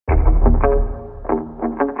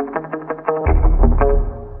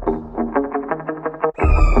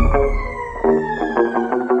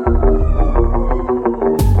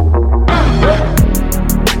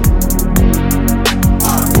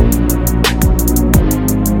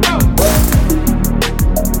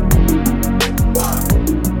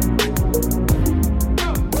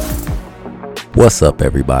What's up,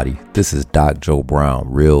 everybody? This is Doc Joe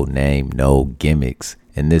Brown, real name, no gimmicks,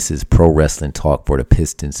 and this is Pro Wrestling Talk for the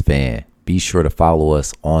Pistons fan. Be sure to follow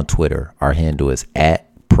us on Twitter. Our handle is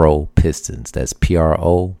 @ProPistons. That's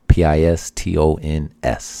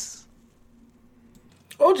PROPISTONS.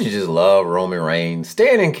 Don't you just love Roman Reigns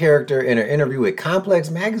staying in character in an interview with Complex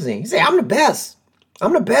Magazine? He said, I'm the best.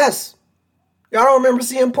 I'm the best. Y'all don't remember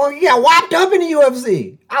CM Punk? He got whopped up in the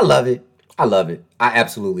UFC. I love it. I love it. I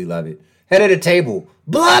absolutely love it. Head of the table.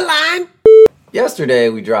 Bloodline. Yesterday,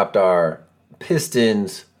 we dropped our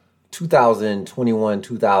Pistons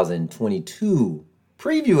 2021-2022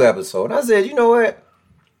 preview episode. And I said, you know what?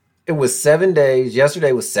 It was 7 days.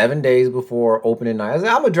 Yesterday was 7 days before opening night. I said,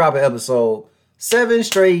 I'm going to drop an episode 7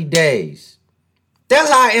 straight days. That's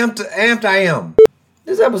how amped I am.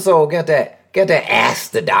 This episode got that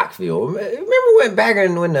Ask the Doc feel.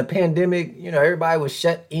 Remember when the pandemic, everybody was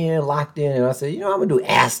shut in, locked in, and I said, I'm going to do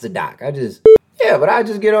Ask the Doc. I just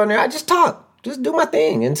get on there. I just talk. Just do my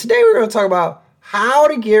thing. And today we're going to talk about how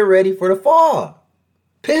to get ready for the fall.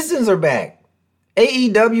 Pistons are back.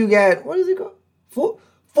 AEW got, what is it called?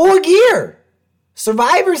 Full Gear.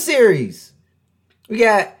 Survivor Series. We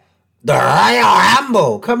got the Royal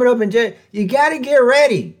Rumble coming up in January. You got to get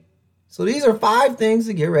ready. So these are 5 things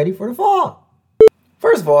to get ready for the fall.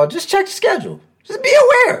 First of all, just check your schedule. Just be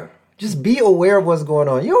aware. Just be aware of what's going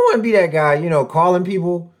on. You don't want to be that guy, calling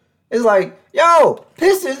people. It's like, yo,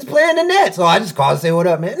 Pistons playing the Nets. So I just call and say, what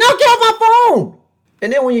up, man? No, get off my phone.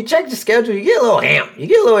 And then when you check the schedule, you get a little amped. You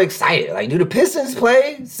get a little excited. Like, do the Pistons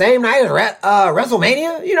play same night as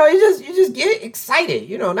WrestleMania? You just get excited.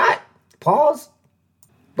 Not pause.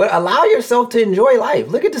 But allow yourself to enjoy life.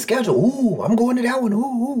 Look at the schedule. Ooh, I'm going to that one.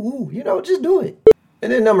 Ooh. Just do it.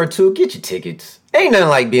 And then number 2, get your tickets. Ain't nothing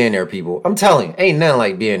like being there, people. I'm telling you, ain't nothing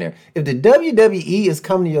like being there. If the WWE is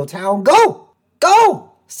coming to your town, go. Go.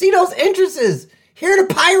 See those entrances. Hear the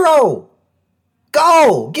pyro.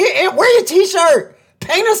 Go. Get in. Wear your t-shirt.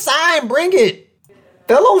 Paint a sign. Bring it.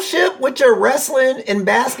 Fellowship with your wrestling and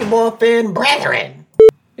basketball fan brethren.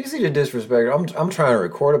 You see the disrespect? I'm trying to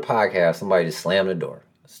record a podcast. Somebody just slammed the door.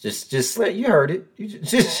 Just you heard it. You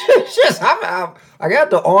just I got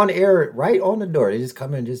the on air right on the door. They just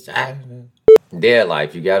come in, just dead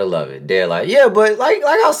life. You gotta love it. Dead life. Yeah, but like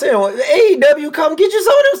I was saying, AEW, come get you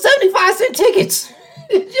some of them 75-cent tickets.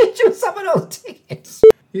 Get you some of those tickets.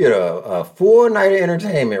 You get a full night of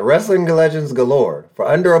entertainment, wrestling legends galore for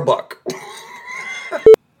under $1.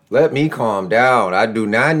 Let me calm down. I do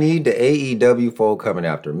not need the AEW folk coming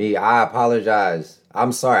after me. I apologize.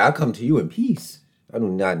 I'm sorry. I come to you in peace. I do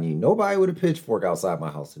not need nobody with a pitchfork outside my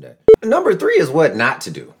house today. Number 3 is what not to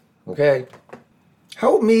do, okay?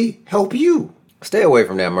 Help me help you. Stay away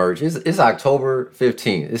from that merch. It's October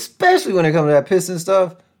 15th, especially when it comes to that Piston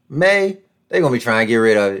stuff. May, they're going to be trying to get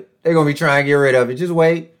rid of it. Just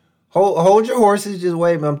wait. Hold your horses. Just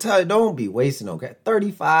wait. I'm telling you, don't be wasting, okay?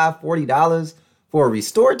 $35, $40 for a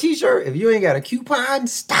Restore t-shirt. If you ain't got a coupon,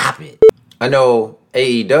 stop it. I know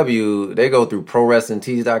AEW, they go through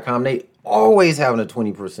ProWrestlingTees.com. They always having a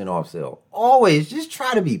 20% off sale. Always. Just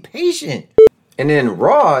try to be patient. And then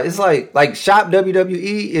Raw, it's like shop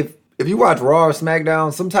WWE. If you watch Raw or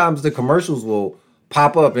SmackDown, sometimes the commercials will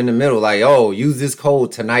pop up in the middle like, oh, use this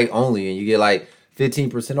code tonight only, and you get like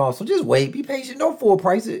 15% off. So just wait. Be patient. Don't full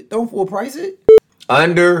price it.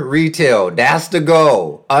 Under retail. That's the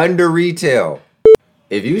goal. Under retail.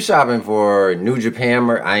 If you shopping for New Japan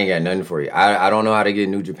merch, I ain't got nothing for you. I don't know how to get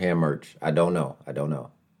New Japan merch. I don't know.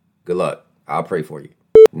 Good luck. I'll pray for you.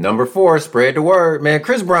 Number 4, spread the word. Man,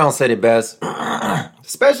 Chris Brown said it best.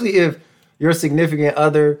 Especially if your significant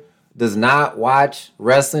other does not watch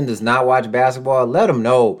wrestling, does not watch basketball, let them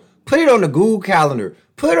know. Put it on the Google Calendar.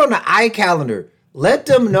 Put it on the iCalendar. Let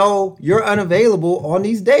them know you're unavailable on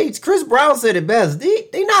these dates. Chris Brown said it best. They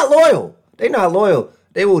not loyal.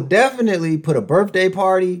 They will definitely put a birthday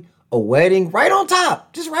party, a wedding, right on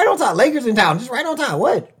top. Just right on top. Lakers in town. Just right on top.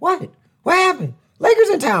 What? What happened? Lakers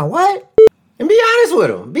in town. What? And be honest with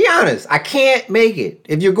them. Be honest. I can't make it.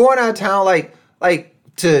 If you're going out of town like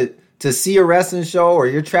to see a wrestling show, or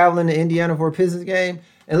you're traveling to Indiana for a Pistons game,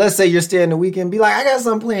 and let's say you're staying the weekend, be like, I got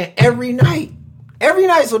something playing every night.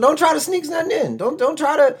 So don't try to sneak nothing in. Don't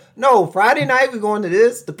try to. No, Friday night we're going to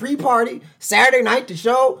this, the pre-party. Saturday night the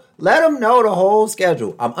show. Let them know the whole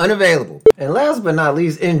schedule. I'm unavailable. And last but not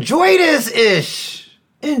least, enjoy this ish.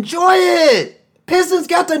 Enjoy it. Pistons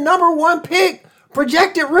got the number 1 pick.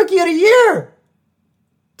 Projected rookie of the year.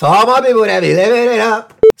 To all my people that be living it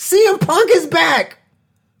up. CM Punk is back.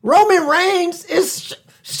 Roman Reigns is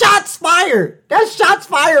shots fired. That's shots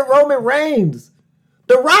fired, Roman Reigns.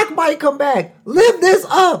 The Rock might come back. Live this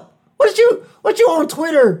up. What you on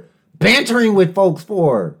Twitter bantering with folks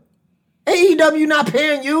for? AEW not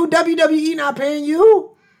paying you. WWE not paying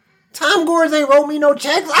you. Tom Gores ain't wrote me no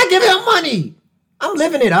checks. I give him money. I'm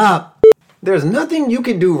living it up. There's nothing you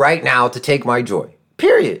can do right now to take my joy.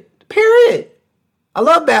 Period. I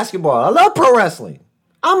love basketball. I love pro wrestling.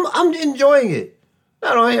 I'm enjoying it.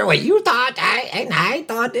 I don't hear what you thought. I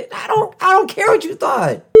thought that. I don't care what you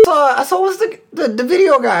thought. I saw what's the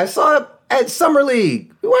video guy. I saw it at Summer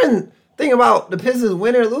League. We weren't thinking about the Pistons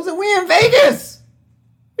winning or losing. We in Vegas.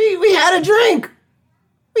 We had a drink.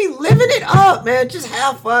 We living it up, man. Just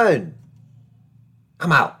have fun.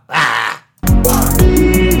 I'm out.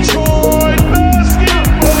 Detroit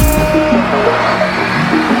basketball.